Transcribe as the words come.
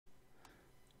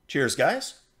Cheers,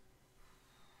 guys.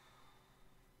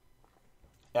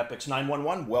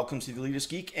 Epix911, welcome to the Elitist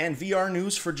Geek and VR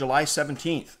news for July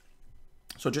 17th.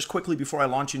 So just quickly before I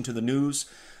launch into the news,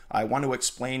 I want to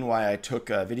explain why I took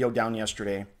a video down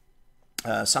yesterday.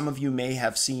 Some of you may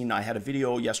have seen I had a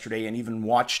video yesterday and even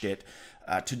watched it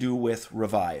to do with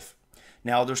Revive.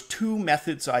 Now there's two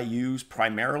methods I use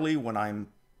primarily when I'm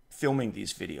filming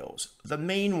these videos. The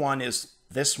main one is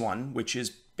this one, which is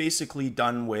basically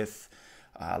done with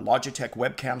Logitech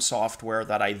webcam software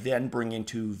that I then bring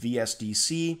into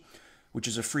VSDC, which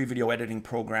is a free video editing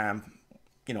program.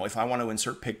 You know, if I want to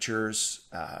insert pictures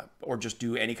or just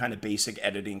do any kind of basic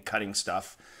editing, cutting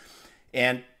stuff.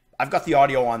 And I've got the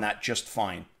audio on that just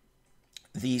fine.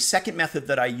 The second method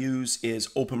that I use is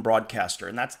Open Broadcaster,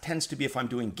 and that tends to be if I'm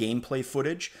doing gameplay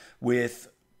footage with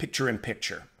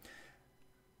picture-in-picture.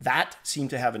 That seemed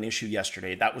to have an issue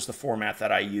yesterday. That was the format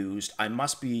that I used.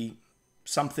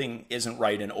 Something isn't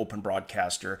right in Open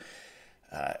Broadcaster.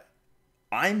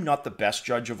 I'm not the best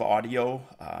judge of audio.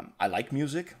 I like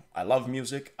music. I love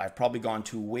music. I've probably gone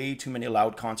to way too many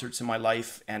loud concerts in my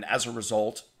life, and as a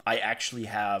result, I actually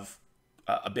have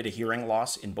a bit of hearing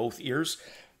loss in both ears.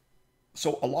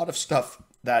 So a lot of stuff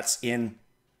that's in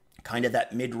kind of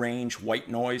that mid-range white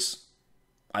noise,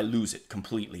 I lose it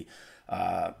completely.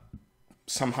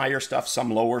 Some higher stuff, some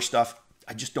lower stuff,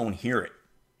 I just don't hear it.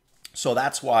 So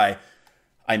that's why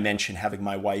I mentioned having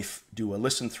my wife do a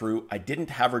listen through. I didn't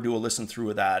have her do a listen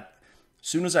through of that. As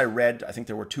soon as I read, I think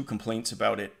there were 2 complaints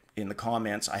about it in the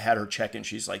comments, I had her check and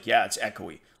she's like, yeah, it's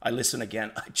echoey. I listen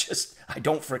again. I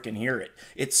don't freaking hear it.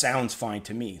 It sounds fine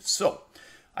to me. So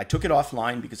I took it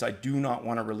offline because I do not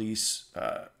want to release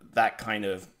that kind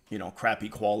of, crappy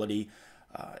quality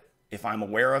if I'm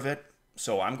aware of it.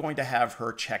 So I'm going to have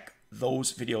her check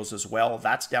those videos as well.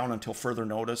 That's down until further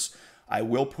notice. I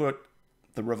will put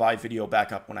the Revive video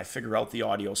back up when I figure out the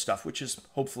audio stuff, which is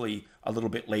hopefully a little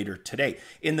bit later today.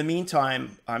 In the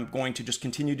meantime, I'm going to just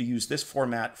continue to use this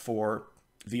format for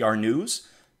VR news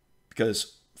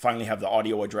because finally have the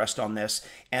audio addressed on this.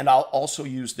 And I'll also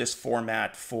use this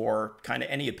format for kind of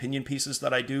any opinion pieces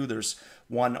that I do. There's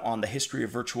one on the history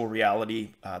of virtual reality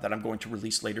that I'm going to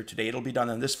release later today. It'll be done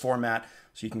in this format,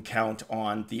 so you can count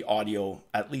on the audio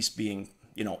at least being,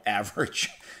 average,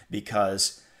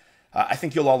 because I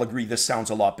think you'll all agree this sounds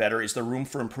a lot better. Is there room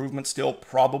for improvement still?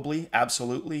 Probably,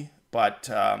 absolutely. But,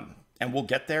 and we'll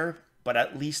get there, but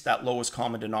at least that lowest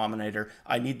common denominator,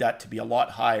 I need that to be a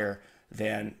lot higher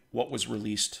than what was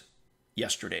released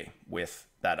yesterday with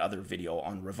that other video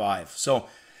on Revive. So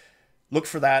look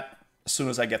for that as soon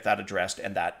as I get that addressed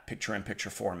and that picture-in-picture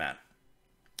format.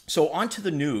 So on to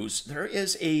the news. There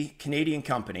is a Canadian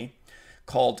company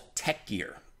called Tek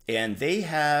Gear, and they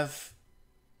have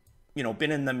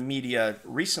been in the media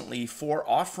recently for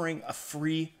offering a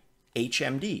free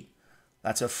HMD.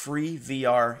 That's a free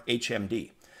VR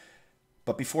HMD.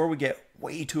 But before we get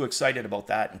way too excited about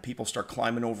that and people start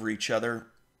climbing over each other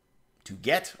to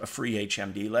get a free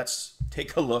HMD, let's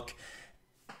take a look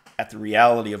at the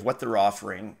reality of what they're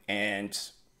offering, and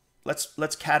let's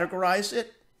categorize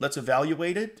it, let's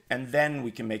evaluate it, and then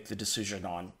we can make the decision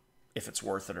on if it's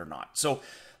worth it or not. So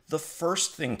the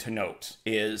first thing to note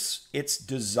is it's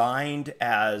designed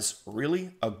as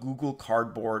really a Google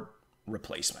Cardboard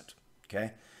replacement,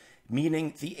 okay?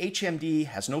 Meaning the HMD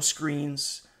has no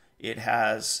screens, it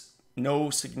has no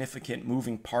significant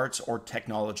moving parts or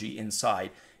technology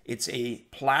inside. It's a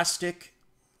plastic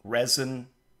resin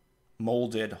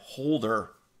molded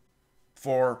holder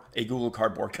for a Google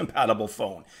Cardboard compatible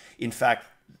phone. In fact,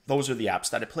 those are the apps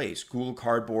that it plays: Google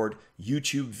Cardboard,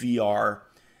 YouTube VR,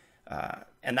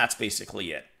 and that's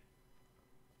basically it.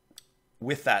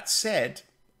 With that said,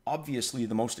 obviously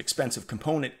the most expensive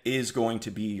component is going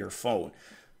to be your phone.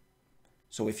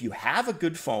 So if you have a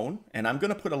good phone, and I'm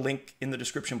going to put a link in the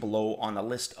description below on a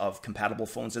list of compatible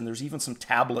phones, and there's even some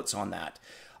tablets on that.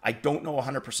 I don't know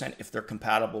 100% if they're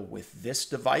compatible with this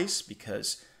device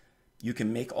because you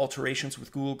can make alterations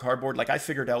with Google Cardboard. Like I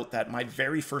figured out that my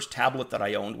very first tablet that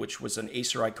I owned, which was an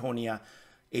Acer Iconia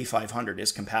A500,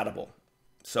 is compatible.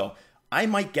 So I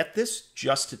might get this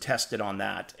just to test it on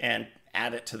that and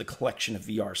add it to the collection of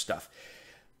VR stuff.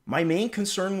 My main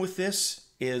concern with this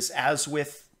is, as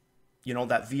with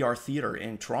that VR theater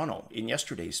in Toronto in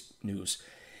yesterday's news,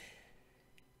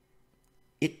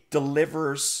 it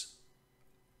delivers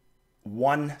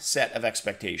one set of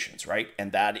expectations, right?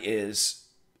 And that is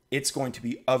it's going to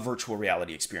be a virtual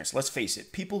reality experience. Let's face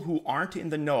it, people who aren't in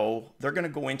the know, they're going to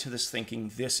go into this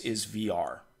thinking this is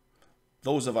VR.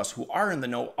 Those of us who are in the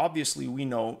know, obviously we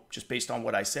know, just based on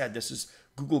what I said, this is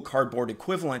Google Cardboard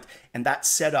equivalent, and that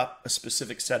set up a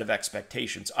specific set of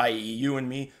expectations, i.e. you and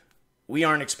me, we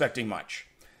aren't expecting much.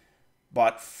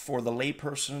 But for the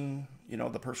layperson, you know,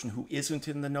 the person who isn't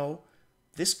in the know,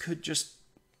 this could just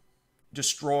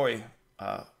destroy,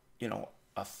 you know,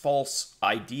 a false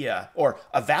idea or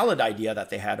a valid idea that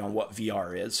they had on what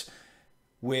VR is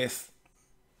with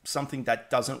something that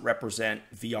doesn't represent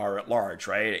VR at large,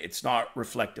 right? It's not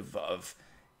reflective of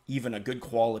even a good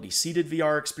quality seated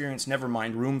VR experience, never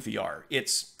mind room VR.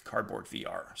 It's cardboard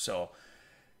VR. So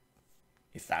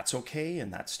if that's okay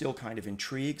and that still kind of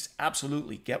intrigues,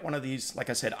 absolutely get one of these. Like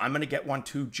I said, I'm going to get one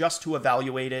too, just to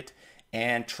evaluate it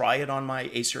and try it on my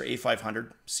Acer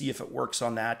A500, see if it works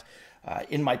on that.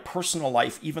 In my personal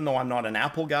life, even though I'm not an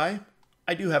Apple guy,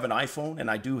 I do have an iPhone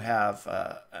and I do have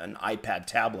an iPad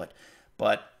tablet.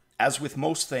 But as with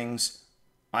most things,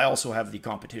 I also have the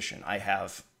competition. I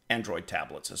have Android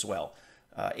tablets as well.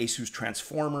 Asus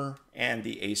Transformer and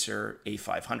the Acer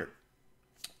A500.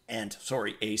 And,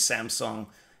 sorry, a Samsung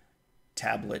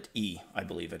Tablet E, I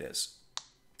believe it is,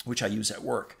 which I use at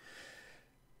work.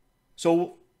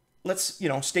 So let's, you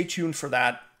know, stay tuned for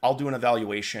that. I'll do an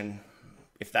evaluation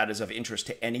if that is of interest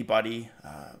to anybody.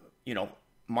 You know,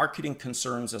 marketing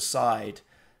concerns aside,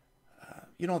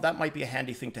 you know, that might be a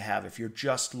handy thing to have if you're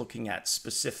just looking at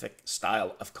specific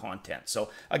style of content. So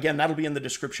again, that'll be in the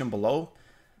description below.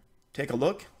 Take a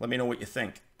look. Let me know what you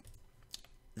think.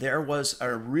 There was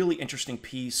a really interesting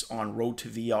piece on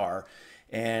roadtovr,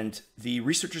 and the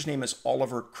researcher's name is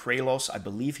Oliver Kraylos. I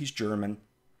believe he's German.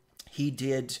 He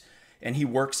did, and he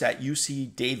works at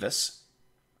UC Davis,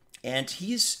 and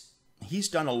he's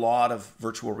done a lot of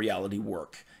virtual reality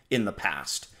work in the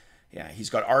past. Yeah, he's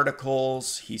got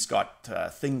articles, he's got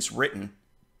things written.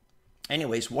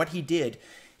 Anyways, what he did,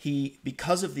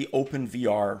 because of the open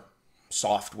VR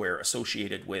software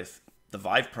associated with the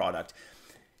Vive product,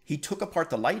 he took apart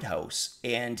the lighthouse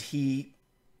and he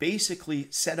basically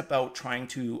set about trying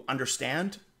to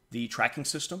understand the tracking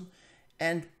system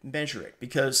and measure it,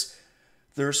 because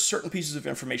there's certain pieces of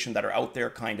information that are out there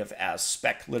kind of as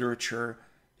spec literature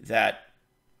that,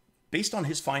 based on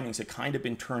his findings, had kind of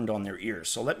been turned on their ears.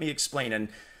 So let me explain. And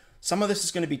some of this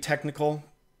is going to be technical,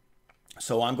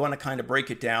 so I'm going to kind of break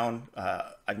it down.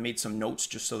 I've made some notes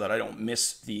just so that I don't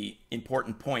miss the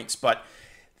important points. But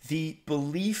the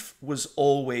belief was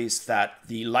always that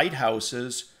the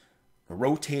lighthouses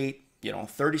rotate, you know,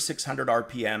 3,600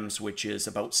 RPMs, which is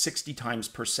about 60 times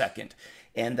per second,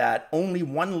 and that only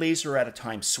one laser at a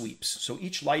time sweeps. So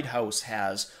each lighthouse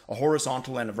has a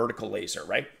horizontal and a vertical laser,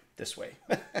 right? This way.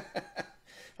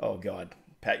 Oh God,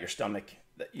 pat your stomach.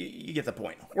 You get the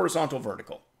point. Horizontal,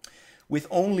 vertical, with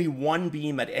only one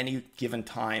beam at any given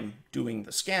time doing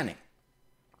the scanning.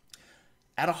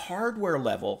 At a hardware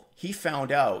level, he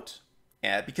found out,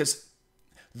 because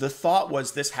the thought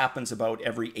was this happens about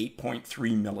every 8.3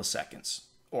 milliseconds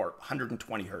or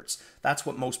 120 hertz. That's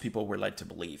what most people were led to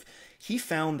believe. He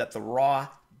found that the raw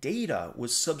data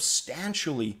was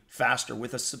substantially faster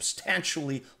with a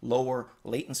substantially lower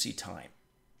latency time.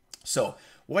 So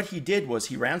what he did was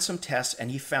he ran some tests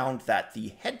and he found that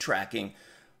the head tracking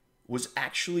was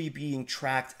actually being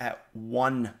tracked at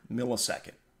 1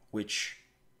 millisecond, which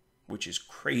is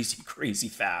crazy, crazy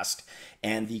fast.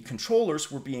 And the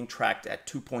controllers were being tracked at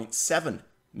 2.7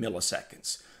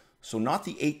 milliseconds. So not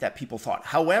the 8 that people thought.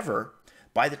 However,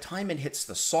 by the time it hits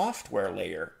the software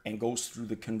layer and goes through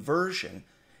the conversion,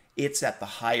 it's at the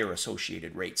higher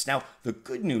associated rates. Now, the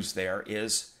good news there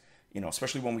is, you know,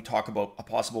 especially when we talk about a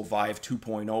possible Vive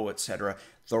 2.0, etc.,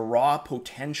 the raw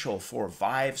potential for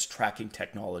Vive's tracking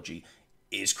technology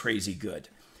is crazy good.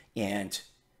 And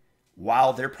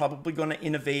while they're probably going to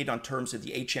innovate on terms of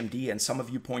the HMD, and some of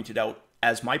you pointed out,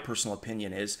 as my personal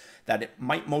opinion is, that it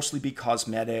might mostly be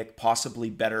cosmetic, possibly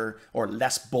better or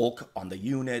less bulk on the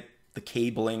unit, the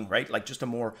cabling, right? Like just a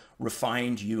more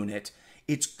refined unit.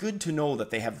 It's good to know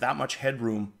that they have that much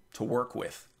headroom to work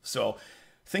with. So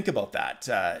think about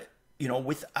that. You know,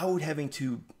 without having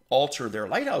to alter their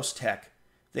lighthouse tech,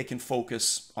 they can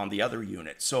focus on the other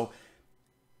unit. So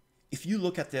if you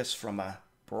look at this from a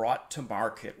brought to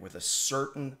market with a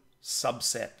certain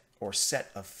subset or set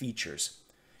of features,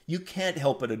 you can't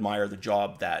help but admire the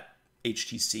job that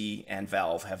HTC and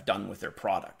Valve have done with their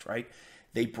product, right?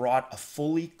 They brought a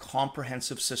fully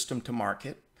comprehensive system to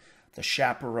market, the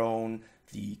Chaperone,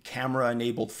 the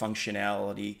camera-enabled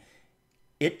functionality.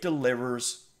 It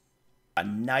delivers a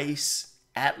nice,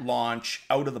 at-launch,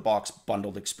 out-of-the-box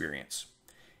bundled experience.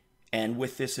 And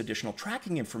with this additional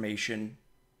tracking information,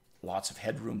 lots of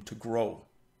headroom to grow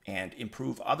and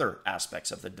improve other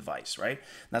aspects of the device, right?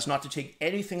 And that's not to take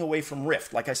anything away from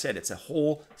Rift. Like I said, it's a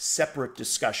whole separate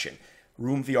discussion.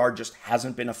 Room VR just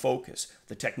hasn't been a focus.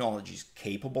 The technology's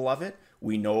capable of it.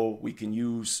 We know we can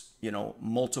use, you know,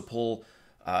 multiple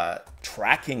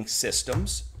tracking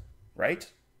systems,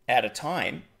 right, at a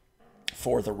time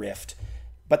for the Rift.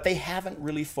 But they haven't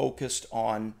really focused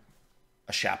on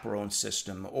a chaperone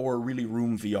system or really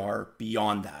room VR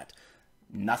beyond that.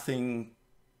 Nothing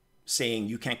saying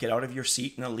you can't get out of your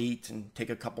seat in Elite and take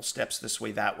a couple steps this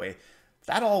way, that way.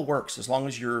 That all works as long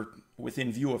as you're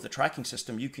within view of the tracking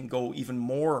system. You can go even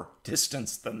more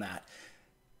distance than that,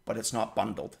 but it's not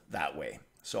bundled that way.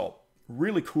 So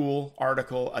really cool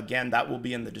article. Again, that will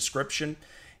be in the description,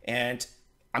 and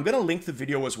I'm going to link the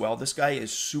video as well. This guy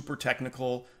is super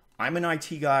technical. I'm an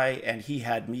IT guy, and he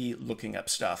had me looking up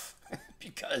stuff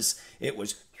because it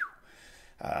was,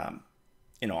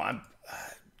 you know, I'm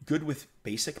good with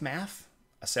basic math,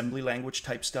 assembly language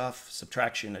type stuff,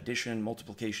 subtraction, addition,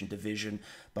 multiplication, division,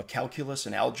 but calculus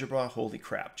and algebra, holy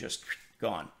crap, just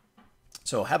gone.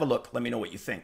 So have a look. Let me know what you think.